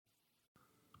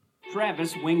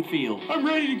Travis Wingfield. I'm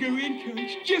ready to go in,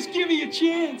 Coach. Just give me a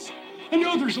chance. I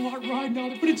know there's a lot riding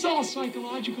on it, but it's all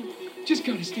psychological. Just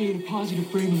got to stay in a positive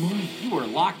frame of mind. You are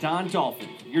Locked On Dolphins,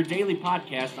 your daily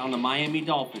podcast on the Miami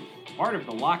Dolphins, part of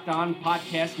the Locked On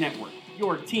Podcast Network,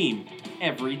 your team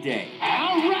every day.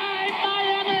 All right,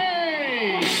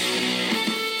 Miami!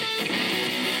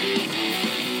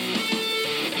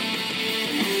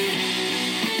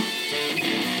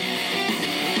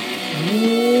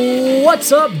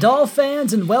 What's up,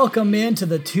 Dolphins, and welcome into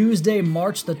the Tuesday,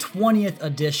 March the 20th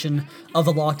edition of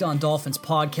the Locked On Dolphins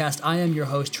podcast. I am your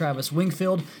host, Travis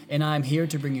Wingfield, and I'm here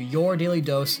to bring you your daily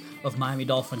dose of Miami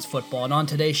Dolphins football. And on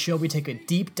today's show, we take a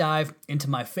deep dive into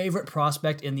my favorite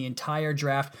prospect in the entire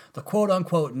draft, the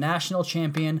quote-unquote national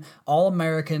champion,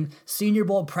 All-American, Senior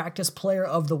Bowl practice player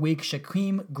of the week,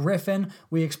 Shaquem Griffin.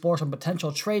 We explore some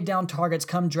potential trade-down targets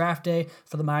come draft day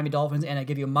for the Miami Dolphins, and I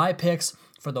give you my picks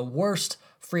for the worst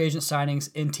free agent signings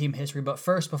in team history. But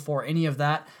first, before any of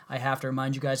that, I have to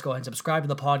remind you guys, go ahead and subscribe to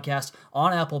the podcast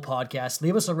on Apple Podcasts.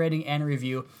 Leave us a rating and a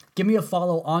review. Give me a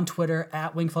follow on Twitter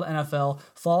at Wingfield NFL.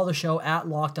 Follow the show at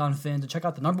Locked On Fins. And check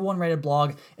out the #1 rated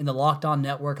blog in the Locked On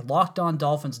Network,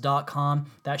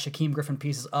 LockedOnDolphins.com. That Shaquem Griffin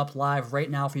piece is up live right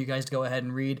now for you guys to go ahead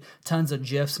and read. Tons of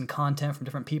GIFs and content from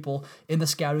different people in the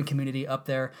scouting community up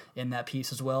there in that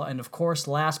piece as well. And of course,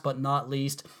 last but not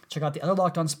least, check out the other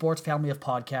Locked On Sports family of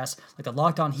podcasts, like the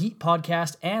Locked On Heat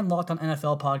podcast and Locked On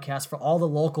NFL podcast for all the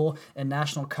local and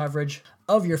national coverage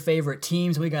of your favorite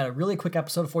teams. We got a really quick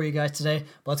episode for you guys today.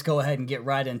 Let's go ahead and get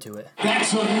right into it.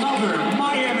 That's another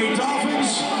Miami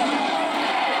Dolphins.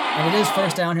 And it is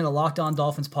first down here, the Locked On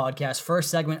Dolphins podcast.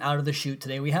 First segment out of the chute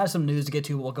today. We have some news to get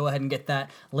to. We'll go ahead and get that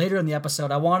later in the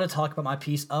episode. I want to talk about my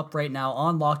piece up right now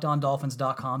on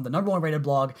LockedOnDolphins.com, the #1 rated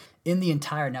blog in the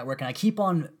entire network. And I keep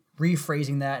on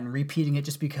rephrasing that and repeating it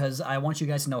just because I want you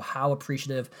guys to know how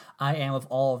appreciative I am of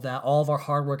all of that. All of our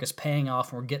hard work is paying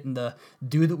off, and we're getting the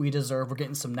due that we deserve. We're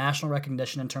getting some national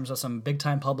recognition in terms of some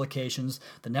big-time publications.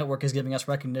 The network is giving us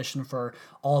recognition for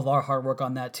all of our hard work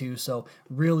on that too. So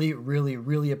really, really,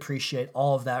 really appreciate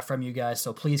all of that from you guys.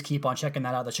 So please keep on checking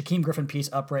that out. The Shaquem Griffin piece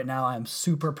up right now. I am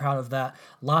super proud of that.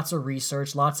 Lots of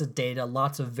research, lots of data,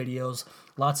 lots of videos,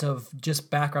 lots of just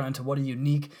background into what a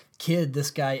unique kid this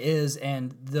guy is.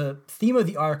 And the theme of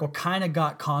the article kind of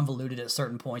got convoluted at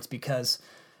certain points because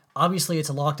obviously it's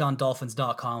a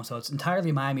LockedOnDolphins.com, so it's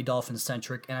entirely Miami Dolphins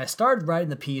centric. And I started writing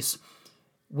the piece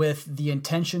with the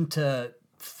intention to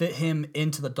fit him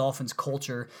into the Dolphins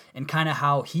culture and kind of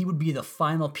how he would be the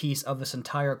final piece of this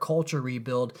entire culture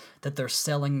rebuild that they're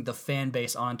selling the fan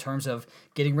base on in terms of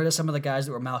getting rid of some of the guys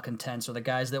that were malcontents or the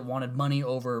guys that wanted money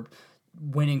over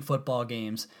winning football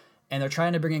games. And they're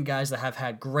trying to bring in guys that have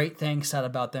had great things said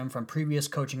about them from previous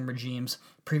coaching regimes,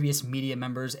 previous media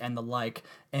members, and the like.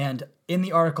 And in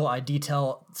the article, I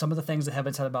detail some of the things that have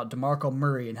been said about DeMarco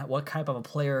Murray and what type of a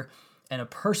player and a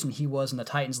person he was in the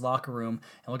Titans locker room.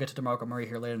 And we'll get to DeMarco Murray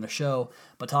here later in the show.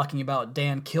 But talking about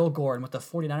Dan Kilgore and what the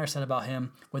 49ers said about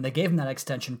him when they gave him that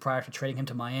extension prior to trading him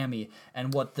to Miami,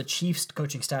 and what the Chiefs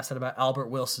coaching staff said about Albert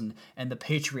Wilson and the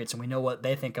Patriots, and we know what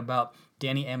they think about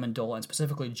Danny Amendola, and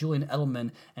specifically Julian Edelman,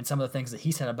 and some of the things that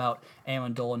he said about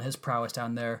Amendola and his prowess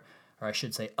down there, or I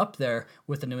should say up there,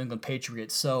 with the New England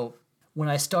Patriots. So when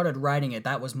I started writing it,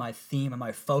 that was my theme, and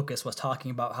my focus was talking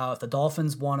about how if the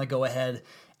Dolphins want to go ahead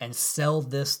and sell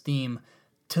this theme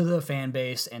to the fan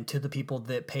base and to the people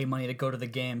that pay money to go to the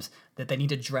games, that they need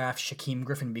to draft Shaquem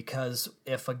Griffin. Because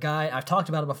if a guy, I've talked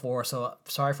about it before, so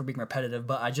sorry for being repetitive,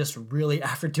 but I just really,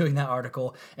 after doing that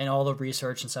article and all the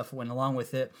research and stuff that went along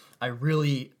with it, I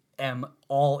really am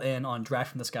all in on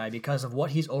drafting this guy because of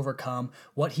what he's overcome,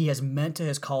 what he has meant to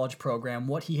his college program,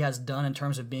 what he has done in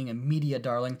terms of being a media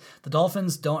darling. The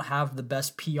Dolphins don't have the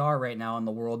best PR right now in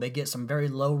the world. They get some very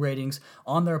low ratings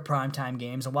on their primetime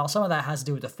games, and while some of that has to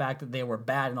do with the fact that they were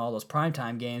bad in all those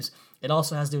primetime games, it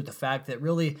also has to do with the fact that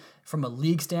really, from a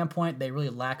league standpoint, they really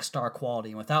lack star quality.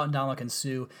 And without Ndamukong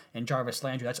Suh and Jarvis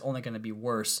Landry, that's only going to be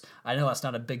worse. I know that's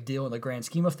not a big deal in the grand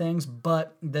scheme of things,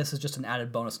 but this is just an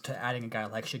added bonus to adding a guy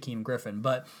like Shaquem Griffin.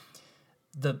 But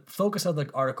the focus of the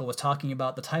article was talking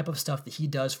about the type of stuff that he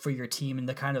does for your team and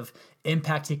the kind of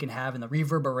impact he can have and the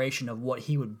reverberation of what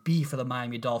he would be for the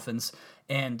Miami Dolphins.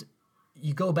 And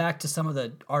you go back to some of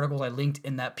the articles I linked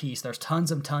in that piece. There's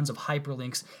tons and tons of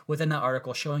hyperlinks within that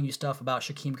article showing you stuff about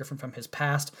Shaquem Griffin from his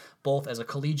past, both as a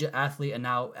collegiate athlete and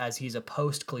now as he's a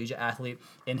post-collegiate athlete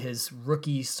in his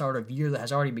rookie start of year that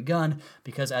has already begun,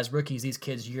 because as rookies, these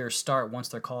kids' years start once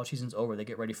their college season's over. They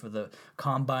get ready for the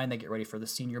combine, they get ready for the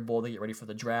Senior Bowl, they get ready for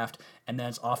the draft, and then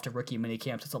it's off to rookie mini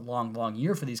camps. It's a long, long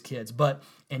year for these kids. But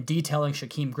in detailing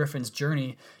Shaquem Griffin's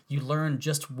journey, you learn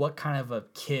just what kind of a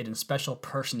kid and special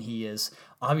person he is.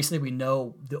 Obviously, we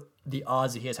know the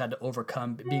odds that he has had to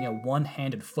overcome being a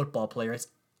one-handed football player.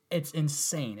 It's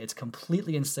insane. It's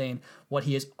completely insane what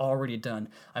he has already done.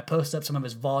 I posted up some of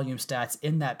his volume stats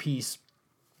in that piece,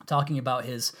 talking about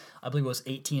his, I believe it was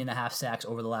 18 and a half sacks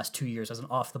over the last 2 years as an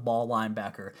off-the-ball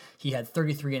linebacker. He had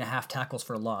 33 and a half tackles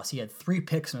for loss. He had 3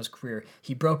 picks in his career.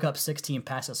 He broke up 16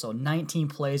 passes, so 19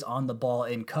 plays on the ball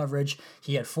in coverage.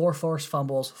 He had 4 forced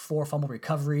fumbles, 4 fumble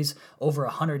recoveries, over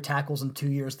 100 tackles in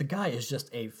 2 years. The guy is just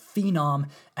a phenom,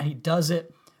 and he does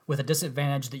it with a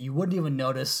disadvantage that you wouldn't even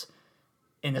notice.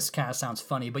 And this kind of sounds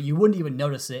funny, but you wouldn't even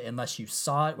notice it unless you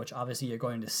saw it, which obviously you're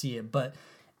going to see it. But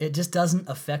it just doesn't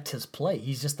affect his play.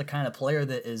 He's just the kind of player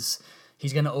that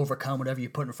he's going to overcome whatever you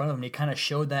put in front of him. And he kind of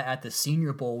showed that at the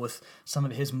Senior Bowl with some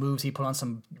of his moves. He put on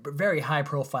some very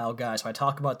high-profile guys. So I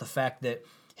talk about the fact that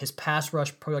his pass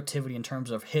rush productivity in terms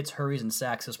of hits, hurries, and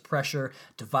sacks, his pressure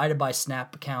divided by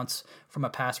snap counts from a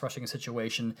pass rushing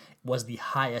situation was the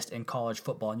highest in college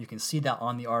football. And you can see that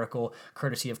on the article,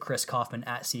 courtesy of Chris Kaufman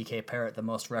at CK Parrott, the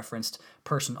most referenced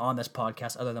person on this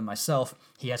podcast other than myself.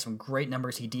 He has some great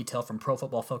numbers he detailed from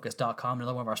ProFootballFocus.com,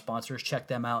 another one of our sponsors. Check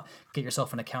them out. Get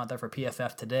yourself an account there for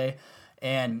PFF today.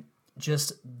 And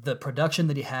just the production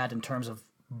that he had in terms of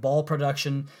ball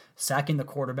production, sacking the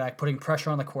quarterback, putting pressure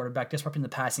on the quarterback, disrupting the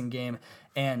passing game.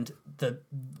 And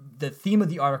the theme of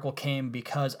the article came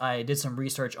because I did some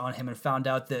research on him and found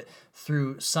out that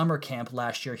through summer camp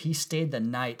last year, he stayed the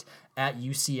night at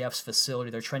UCF's facility,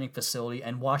 their training facility,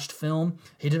 and watched film.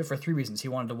 He did it for 3 reasons. He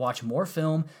wanted to watch more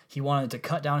film. He wanted to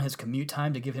cut down his commute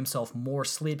time to give himself more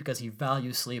sleep because he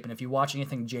values sleep. And if you watch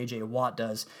anything J.J. Watt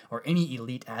does or any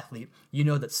elite athlete, you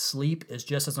know that sleep is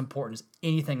just as important as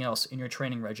anything else in your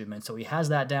training regimen. So he has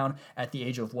that down at the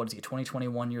age of,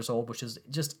 21 years old, which is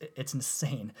just, it's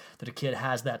insane that a kid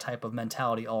has that type of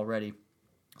mentality already.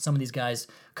 Some of these guys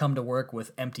come to work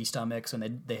with empty stomachs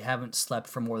and they haven't slept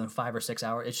for more than 5 or 6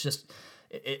 hours. It's just,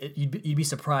 you'd be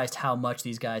surprised how much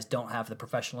these guys don't have the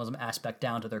professionalism aspect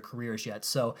down to their careers yet.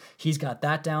 So he's got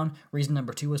that down. Reason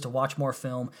number 2 was to watch more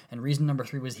film. And reason number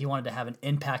 3 was he wanted to have an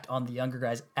impact on the younger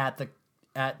guys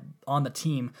on the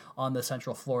team, on the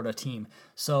Central Florida team.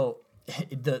 So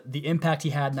the impact he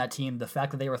had in that team, the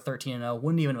fact that they were 13-0,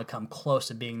 wouldn't even have come close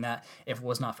to being that if it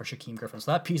was not for Shaquem Griffin.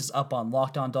 So that piece is up on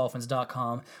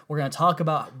LockedOnDolphins.com. We're going to talk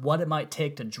about what it might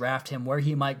take to draft him, where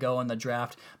he might go in the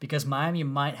draft, because Miami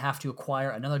might have to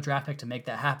acquire another draft pick to make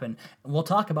that happen. And we'll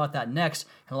talk about that next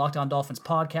in the Locked On Dolphins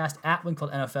podcast at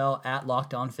Wingfield NFL at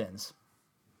Locked On Fins.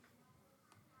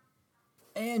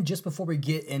 And just before we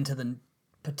get into the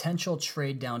potential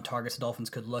trade down targets the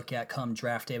Dolphins could look at come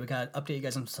draft day, we got to update you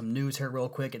guys on some news here real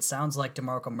quick. It sounds like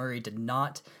DeMarco Murray did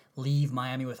not leave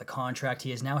Miami with a contract. He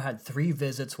has now had 3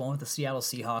 visits, one with the Seattle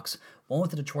Seahawks, one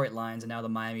with the Detroit Lions, and now the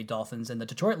Miami Dolphins. And the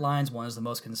Detroit Lions one is the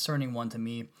most concerning one to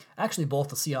me. Actually, both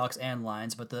the Seahawks and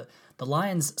Lions, but the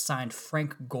Lions signed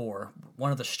Frank Gore,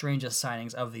 one of the strangest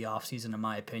signings of the offseason, in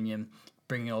my opinion,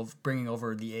 bringing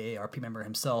over the AARP member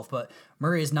himself. But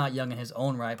Murray is not young in his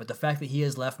own right, but the fact that he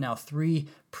has left now 3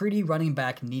 pretty running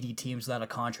back needy teams without a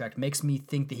contract makes me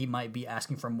think that he might be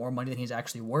asking for more money than he's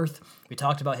actually worth. We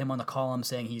talked about him on the column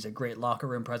saying he's a great locker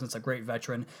room presence, a great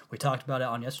veteran. We talked about it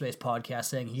on yesterday's podcast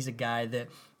saying he's a guy that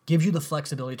gives you the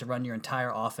flexibility to run your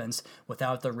entire offense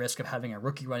without the risk of having a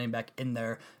rookie running back in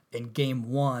there in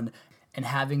game 1 and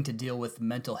having to deal with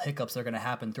mental hiccups that are going to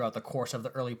happen throughout the course of the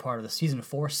early part of the season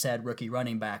for said rookie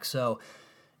running back. So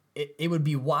it would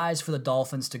be wise for the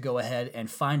Dolphins to go ahead and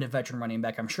find a veteran running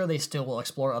back. I'm sure they still will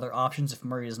explore other options if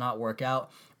Murray does not work out,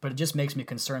 but it just makes me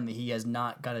concerned that he has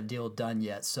not got a deal done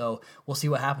yet. So we'll see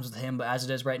what happens with him. But as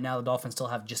it is right now, the Dolphins still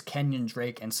have just Kenyon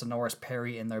Drake and Sonoris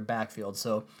Perry in their backfield.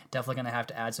 So definitely going to have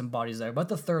to add some bodies there. But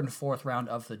the 3rd and 4th round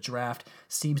of the draft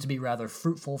seems to be rather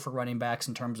fruitful for running backs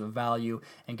in terms of value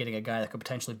and getting a guy that could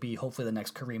potentially be hopefully the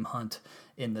next Kareem Hunt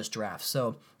in this draft.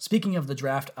 So speaking of the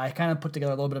draft, I kind of put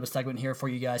together a little bit of a segment here for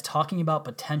you guys talking about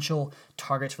potential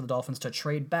targets for the Dolphins to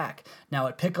trade back. Now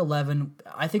at pick 11,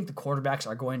 I think the quarterbacks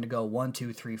are going to go 1,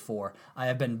 2, 3, 4. I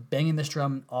have been banging this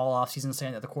drum all offseason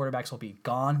saying that the quarterbacks will be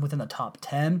gone within the top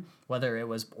 10, whether it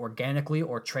was organically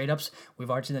or trade-ups. We've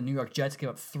already seen the New York Jets give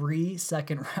up 3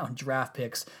 second-round draft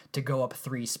picks to go up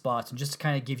 3 spots. And just to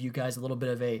kind of give you guys a little bit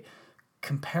of a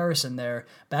comparison there,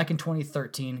 back in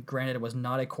 2013, granted it was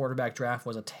not a quarterback draft,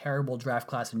 was a terrible draft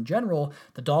class in general,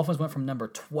 the Dolphins went from number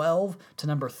 12 to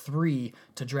number 3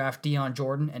 to draft Deion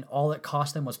Jordan, and all it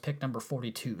cost them was pick number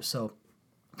 42. So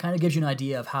kind of gives you an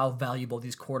idea of how valuable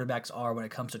these quarterbacks are when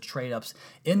it comes to trade-ups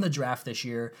in the draft this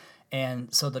year.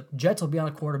 And so the Jets will be on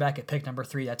a quarterback at pick number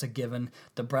 3. That's a given.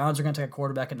 The Browns are going to take a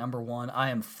quarterback at number 1. I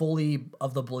am fully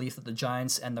of the belief that the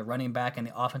Giants and the running back and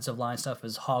the offensive line stuff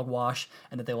is hogwash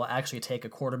and that they will actually take a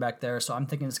quarterback there. So I'm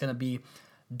thinking it's going to be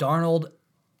Darnold,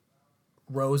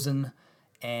 Rosen,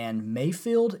 and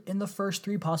Mayfield in the first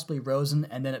 3, possibly Rosen,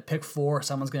 and then at pick 4,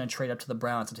 someone's going to trade up to the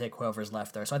Browns to take whoever's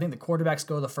left there. So I think the quarterbacks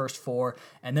go the first 4,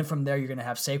 and then from there you're going to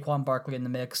have Saquon Barkley in the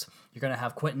mix, you're going to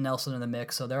have Quentin Nelson in the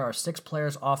mix, so there are 6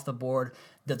 players off the board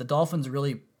that the Dolphins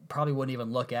really probably wouldn't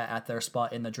even look at their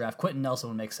spot in the draft. Quentin Nelson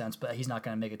would make sense, but he's not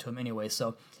going to make it to him anyway.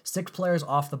 So 6 players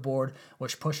off the board,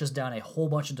 which pushes down a whole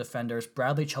bunch of defenders.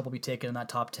 Bradley Chubb will be taken in that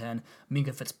top 10.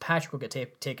 Minkah Fitzpatrick will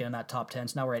get taken in that top 10.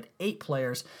 So now we're at 8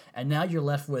 players, and now you're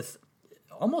left with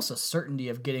almost a certainty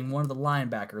of getting one of the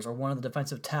linebackers or one of the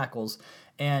defensive tackles.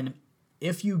 And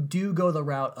if you do go the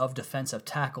route of defensive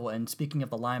tackle, and speaking of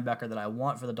the linebacker that I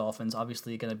want for the Dolphins,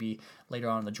 obviously going to be later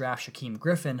on in the draft, Shaquem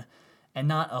Griffin, and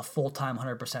not a full-time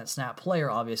 100% snap player,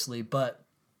 obviously, but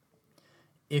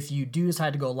if you do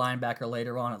decide to go linebacker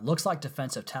later on, it looks like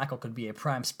defensive tackle could be a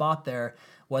prime spot there,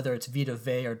 whether it's Vita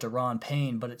Vea or Daron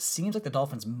Payne, but it seems like the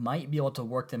Dolphins might be able to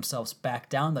work themselves back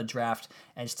down the draft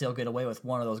and still get away with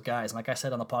one of those guys. And like I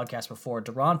said on the podcast before,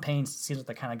 Daron Payne seems like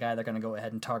the kind of guy they're going to go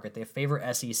ahead and target. They favor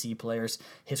SEC players.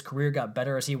 His career got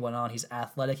better as he went on. He's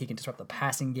athletic. He can disrupt the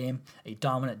passing game. A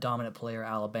dominant player,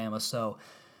 Alabama. So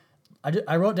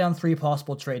I wrote down 3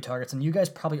 possible trade targets, and you guys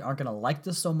probably aren't going to like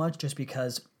this so much just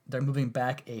because they're moving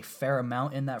back a fair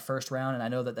amount in that first round, and I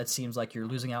know that seems like you're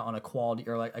losing out on a quality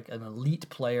or like an elite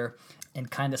player and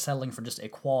kind of settling for just a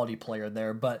quality player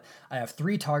there. But I have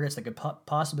 3 targets that could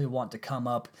possibly want to come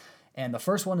up, and the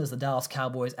first one is the Dallas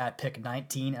Cowboys at pick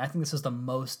 19, and I think this is the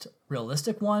most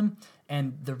realistic one,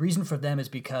 and the reason for them is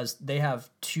because they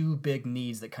have 2 big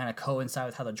needs that kind of coincide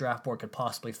with how the draft board could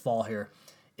possibly fall here.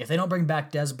 If they don't bring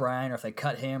back Dez Bryant, or if they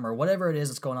cut him, or whatever it is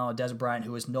that's going on with Dez Bryant,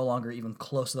 who is no longer even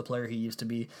close to the player he used to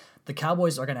be, the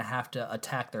Cowboys are going to have to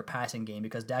attack their passing game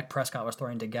because Dak Prescott was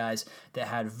throwing to guys that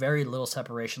had very little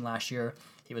separation last year.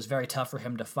 It was very tough for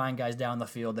him to find guys down the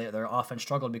field. Their offense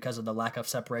struggled because of the lack of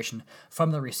separation from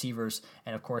the receivers,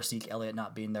 and of course Zeke Elliott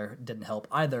not being there didn't help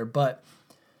either. But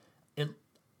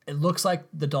it looks like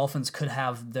the Dolphins could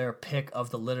have their pick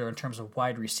of the litter in terms of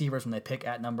wide receivers when they pick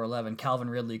at number 11. Calvin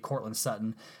Ridley, Cortland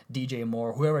Sutton, DJ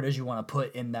Moore, whoever it is you want to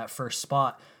put in that first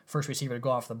spot, first receiver to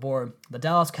go off the board. The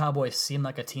Dallas Cowboys seem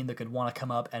like a team that could want to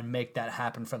come up and make that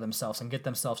happen for themselves and get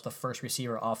themselves the first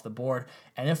receiver off the board.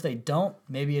 And if they don't,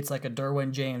 maybe it's like a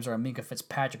Derwin James or a Minkah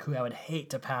Fitzpatrick, who I would hate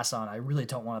to pass on. I really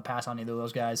don't want to pass on either of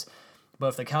those guys. But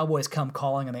if the Cowboys come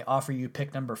calling and they offer you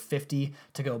pick number 50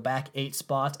 to go back 8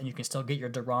 spots and you can still get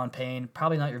your Daron Payne,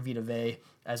 probably not your Vita Vea,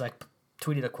 as I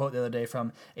tweeted a quote the other day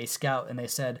from a scout, and they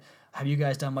said, have you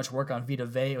guys done much work on Vita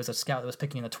Vea? It was a scout that was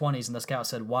picking in the 20s, and the scout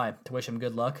said, why? To wish him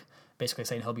good luck, basically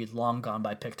saying he'll be long gone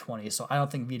by pick 20. So I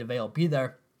don't think Vita Vea will be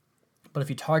there. But if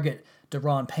you target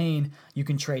Daron Payne, you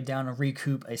can trade down and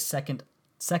recoup a second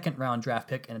round draft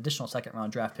pick, an additional second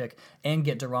round draft pick, and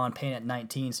get Daron Payne at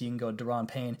 19, so you can go Daron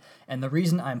Payne. And the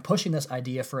reason I'm pushing this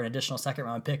idea for an additional second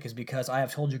round pick is because I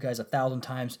have told you guys 1,000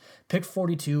 times, pick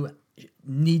 42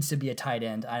 needs to be a tight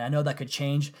end. I know that could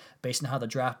change based on how the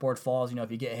draft board falls. You know,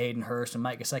 if you get Hayden Hurst and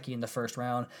Mike Gesicki in the first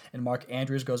round, and Mark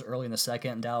Andrews goes early in the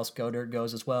second, and Dallas Goedert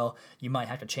goes as well, you might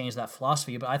have to change that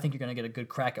philosophy. But I think you're going to get a good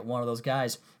crack at one of those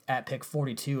guys at pick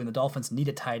 42, and the Dolphins need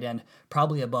a tight end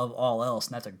probably above all else,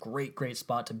 and that's a great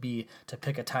spot to be to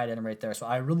pick a tight end right there. So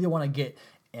I really want to get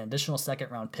an additional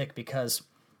second round pick because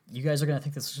you guys are going to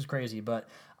think this is crazy, but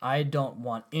I don't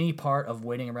want any part of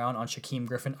waiting around on Shaquem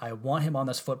Griffin. I want him on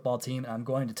this football team, and I'm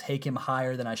going to take him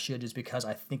higher than I should just because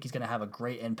I think he's going to have a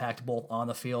great impact both on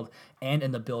the field and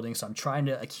in the building. So I'm trying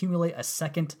to accumulate I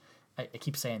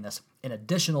keep saying this, an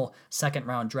additional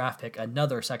second-round draft pick,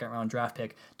 another second-round draft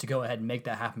pick to go ahead and make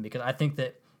that happen because I think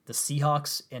that the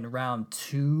Seahawks in round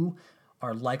 2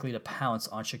 are likely to pounce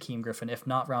on Shaquem Griffin, if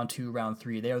not round 2, round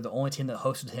 3. They are the only team that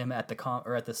hosted him at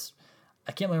this.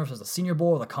 I can't remember if it was the Senior Bowl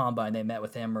or the Combine. They met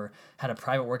with him or had a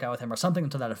private workout with him or something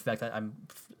to that effect. I'm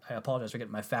I apologize for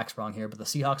getting my facts wrong here, but the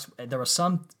Seahawks, there was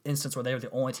some instance where they were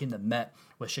the only team that met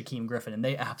with Shaquem Griffin, and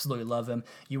they absolutely love him.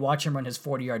 You watch him run his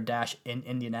 40-yard dash in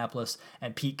Indianapolis,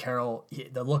 and Pete Carroll,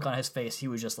 the look on his face, he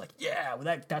was just like, yeah,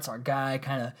 that's our guy,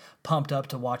 kind of pumped up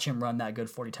to watch him run that good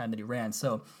 40 time that he ran.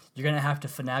 So you're going to have to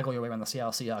finagle your way around the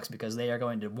Seattle Seahawks because they are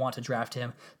going to want to draft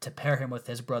him to pair him with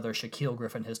his brother, Shaquille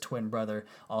Griffin, his twin brother,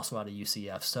 also out of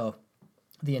UCF. So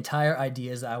the entire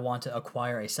idea is that I want to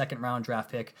acquire a second-round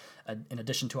draft pick in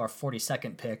addition to our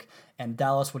 42nd pick, and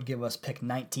Dallas would give us pick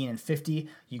 19 and 50.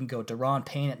 You can go Daron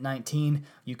Payne at 19,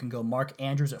 you can go Mark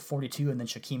Andrews at 42, and then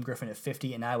Shaquem Griffin at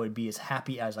 50, and I would be as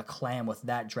happy as a clam with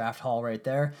that draft haul right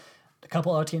there. A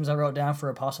couple other teams I wrote down for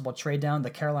a possible trade down, the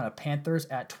Carolina Panthers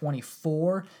at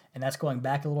 24, and that's going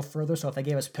back a little further. So if they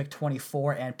gave us pick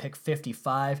 24 and pick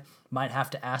 55, might have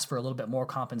to ask for a little bit more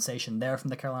compensation there from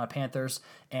the Carolina Panthers.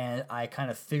 And I kind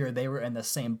of figured they were in the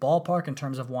same ballpark in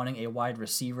terms of wanting a wide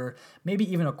receiver,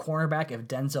 maybe even a cornerback. If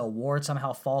Denzel Ward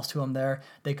somehow falls to them there,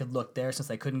 they could look there since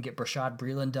they couldn't get Brashad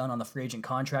Breeland done on the free agent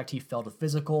contract. He failed a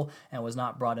physical and was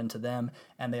not brought into them.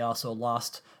 And they also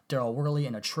lost Daryl Worley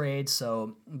in a trade,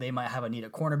 so they might have a need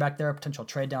at cornerback there, a potential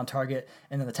trade down target.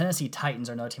 And then the Tennessee Titans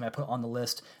are another team I put on the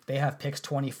list. They have picks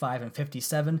 25 and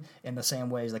 57 in the same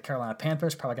way as the Carolina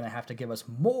Panthers, probably going to have to give us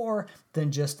more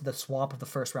than just the swap of the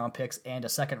first round picks and a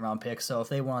second round pick. So if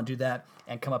they want to do that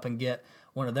and come up and get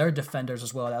one of their defenders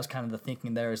as well, that was kind of the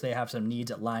thinking there, is they have some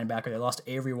needs at linebacker. They lost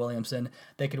Avery Williamson.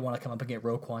 They could want to come up and get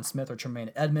Roquan Smith or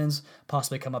Tremaine Edmonds,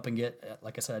 possibly come up and get,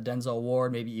 like I said, a Denzel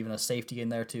Ward, maybe even a safety in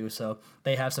there too. So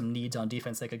they have some needs on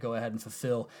defense they could go ahead and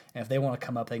fulfill. And if they want to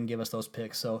come up, they can give us those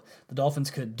picks. So the Dolphins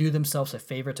could do themselves a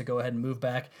favor to go ahead and move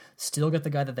back, still get the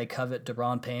guy that they covet,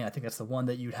 Daron Payne. I think that's the one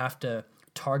that you'd have to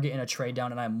target in a trade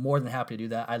down, and I'm more than happy to do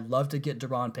that. I'd love to get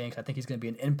Daron Payne because I think he's going to be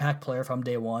an impact player from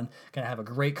day one, going to have a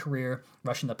great career,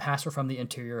 rushing the passer from the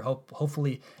interior,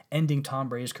 hopefully ending Tom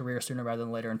Brady's career sooner rather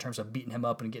than later in terms of beating him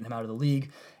up and getting him out of the league,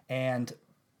 and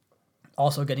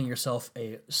also getting yourself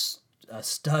a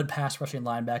stud pass rushing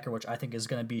linebacker, which I think is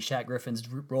going to be Shaq Griffin's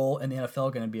role in the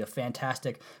NFL, going to be a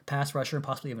fantastic pass rusher and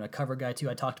possibly even a cover guy too.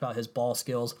 I talked about his ball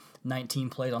skills, 19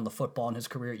 plays on the football in his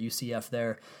career at UCF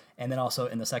there. And then also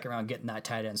in the second round, getting that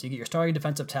tight end. So you get your starting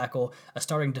defensive tackle, a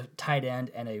starting tight end,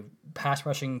 and a pass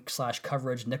rushing /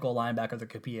 coverage nickel linebacker that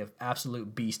could be an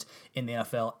absolute beast in the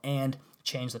NFL and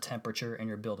change the temperature in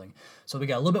your building. So we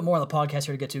got a little bit more on the podcast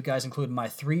here to get to, guys, including my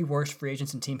 3 worst free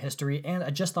agents in team history. And I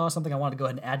just thought of something I wanted to go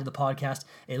ahead and add to the podcast.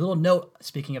 A little note,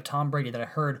 speaking of Tom Brady, that I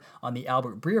heard on the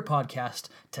Albert Breer podcast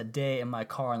today in my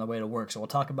car on the way to work. So we'll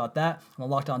talk about that on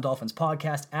the Locked On Dolphins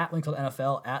podcast at Linkfield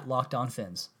NFL at Locked On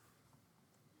Fins.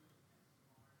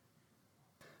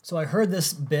 So I heard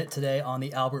this bit today on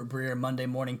the Albert Breer Monday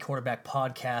Morning Quarterback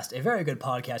Podcast, a very good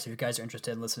podcast if you guys are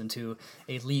interested in listening to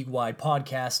a league-wide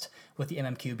podcast with the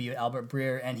MMQB Albert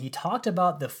Breer, and he talked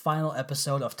about the final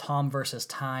episode of Tom vs.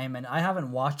 Time, and I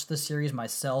haven't watched the series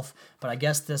myself, but I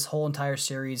guess this whole entire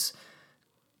series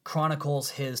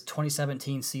chronicles his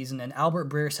 2017 season, and Albert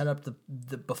Breer set up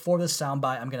the before this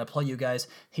soundbite I'm going to play you guys,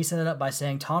 he set it up by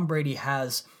saying Tom Brady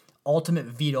has ultimate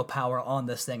veto power on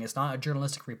this thing. It's not a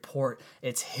journalistic report.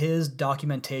 It's his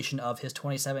documentation of his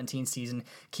 2017 season,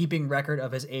 keeping record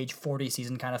of his age 40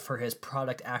 season kind of for his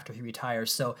product after he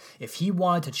retires. So if he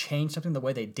wanted to change something the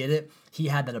way they did it, he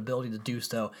had that ability to do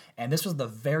so. And this was the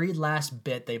very last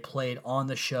bit they played on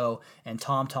the show, and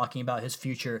Tom talking about his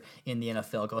future in the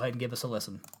NFL. Go ahead and give us a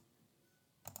listen.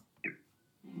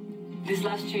 These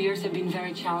last 2 years have been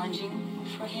very challenging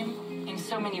for him in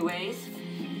so many ways.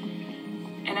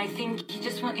 And I think he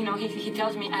just want, he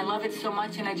tells me, I love it so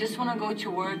much and I just want to go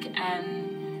to work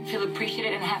and feel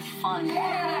appreciated and have fun.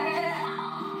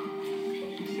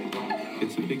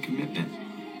 It's a big commitment.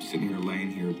 Sitting here,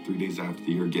 laying here 3 days after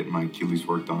the year, getting my Achilles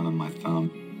worked on my thumb.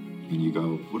 And you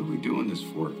go, what are we doing this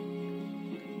for?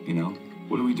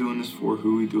 What are we doing this for?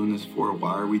 Who are we doing this for?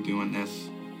 Why are we doing this?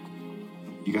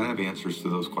 You got to have answers to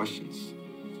those questions.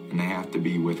 And they have to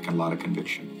be with a lot of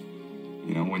conviction.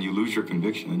 When you lose your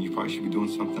conviction, then you probably should be doing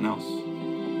something else.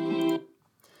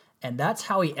 And that's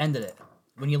how he ended it.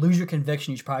 When you lose your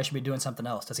conviction, you probably should be doing something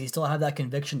else. Does he still have that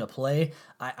conviction to play?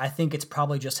 I think it's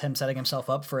probably just him setting himself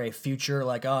up for a future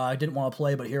like, I didn't want to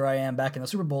play, but here I am back in the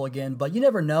Super Bowl again. But you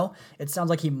never know. It sounds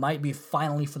like he might be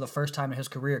finally, for the first time in his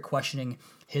career, questioning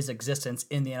his existence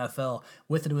in the NFL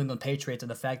with the New England Patriots and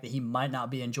the fact that he might not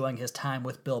be enjoying his time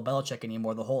with Bill Belichick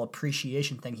anymore. The whole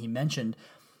appreciation thing he mentioned.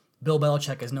 Bill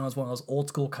Belichick is known as one of those old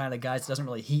school kind of guys that doesn't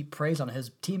really heap praise on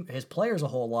his team, his players a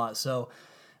whole lot. So,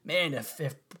 man,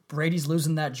 if Brady's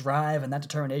losing that drive and that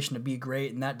determination to be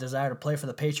great and that desire to play for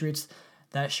the Patriots,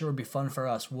 That sure would be fun for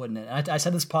us, wouldn't it? And I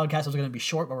said this podcast was going to be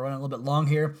short, but we're running a little bit long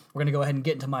here. We're going to go ahead and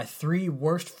get into my 3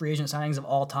 worst free agent signings of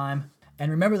all time.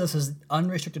 And remember, this is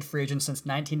unrestricted free agent since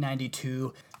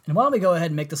 1992. And why don't we go ahead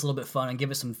and make this a little bit fun and give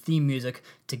us some theme music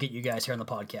to get you guys here on the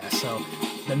podcast. So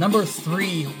the number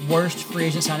 3 worst free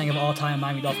agent signing of all time in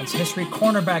Miami Dolphins history,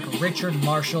 cornerback Richard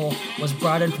Marshall was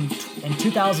brought in in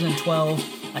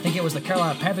 2012. I think it was the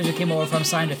Carolina Panthers who came over from,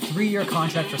 signed a 3-year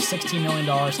contract for $16 million,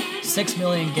 $6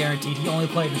 million guaranteed. He only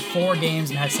played in 4 games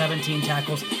and had 17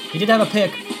 tackles. He did have a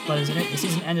pick, but his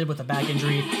season ended with a back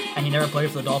injury, and he never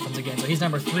played for the Dolphins again. So he's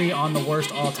number 3 on the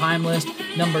worst all-time list.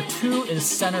 Number 2 is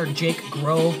center Jake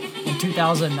Grove. In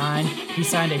 2009, he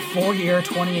signed a 4-year,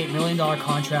 $28 million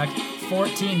contract,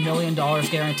 $14 million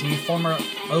guaranteed. Former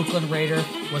Oakland Raider,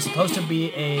 was supposed to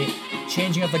be a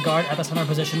changing of the guard at the center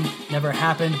position. Never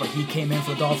happened, but he came in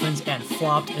for the Dolphins and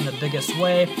flopped in the biggest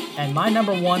way. And my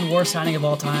number 1 worst signing of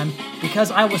all time,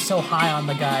 because I was so high on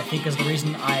the guy, I think is the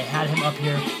reason I had him up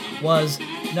here, was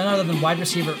none other than wide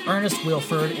receiver Ernest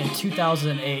Wilford. In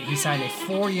 2008, he signed a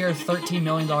 4-year, $13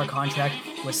 million contract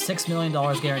with $6 million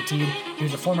guaranteed. He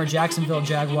was a former Jacksonville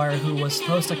Jaguar who was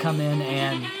supposed to come in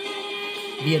and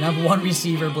be a number 1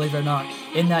 receiver, believe it or not,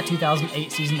 in that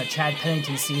 2008 season, the Chad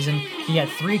Pennington season. He had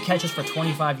 3 catches for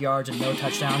 25 yards and no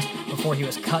touchdowns before he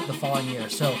was cut the following year.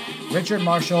 So Richard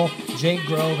Marshall, Jake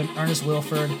Grove, and Ernest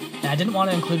Wilford. And I didn't want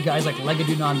to include guys like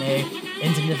Legadou Nane,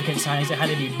 insignificant signings. It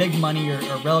had to be big money or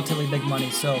relatively big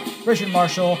money. So Richard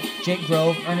Marshall, Jake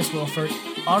Grove, Ernest Wilford.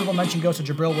 Honorable mention goes to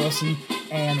Jabril Wilson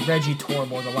and Reggie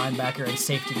Torborg, the linebacker and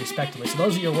safety, respectively. So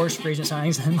those are your worst free agent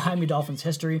signings in Miami Dolphins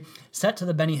history, set to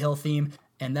the Benny Hill theme.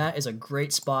 And that is a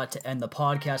great spot to end the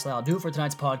podcast. That'll do it for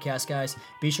tonight's podcast, guys.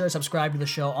 Be sure to subscribe to the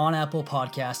show on Apple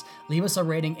Podcasts. Leave us a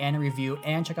rating and a review.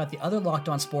 And check out the other Locked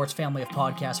On Sports family of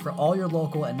podcasts for all your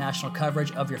local and national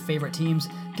coverage of your favorite teams.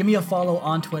 Give me a follow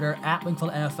on Twitter at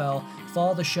Wingfield NFL.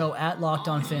 Follow the show at Locked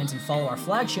On Fins. And follow our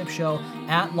flagship show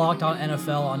at Locked On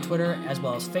NFL on Twitter as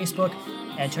well as Facebook.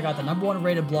 And check out the number 1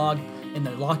 rated blog in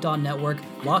the Locked On Network,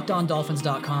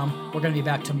 LockedOnDolphins.com. We're going to be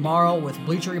back tomorrow with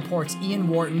Bleacher Report's Ian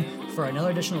Wharton for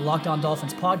another edition of Locked On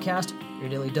Dolphins podcast, your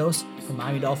daily dose for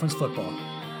Miami Dolphins football.